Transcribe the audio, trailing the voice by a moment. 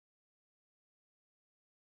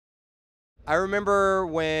I remember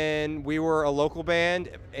when we were a local band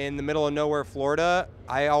in the middle of nowhere, Florida,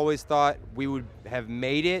 I always thought we would have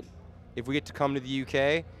made it if we get to come to the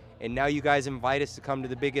UK, and now you guys invite us to come to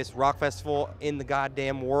the biggest rock festival in the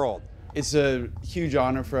goddamn world. It's a huge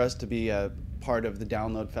honor for us to be a part of the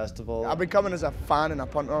Download Festival. I've been coming as a fan and a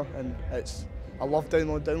punter, and I love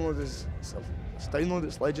Download. Download is Download.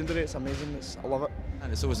 It's legendary. It's amazing. I love it.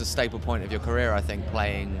 And it's always a staple point of your career, I think,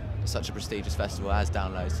 playing such a prestigious festival as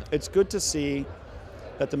Download. It's good to see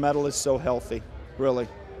that the metal is so healthy, really.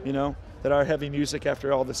 You know, that our heavy music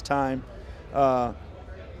after all this time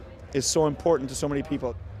is so important to so many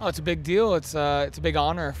people. Oh, it's a big deal. It's a big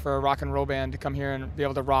honor for a rock and roll band to come here and be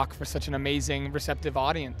able to rock for such an amazing, receptive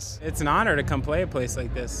audience. It's an honor to come play a place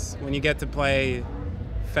like this. When you get to play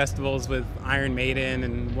festivals with Iron Maiden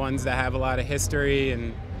and ones that have a lot of history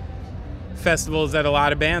and festivals that a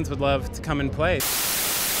lot of bands would love to come and play.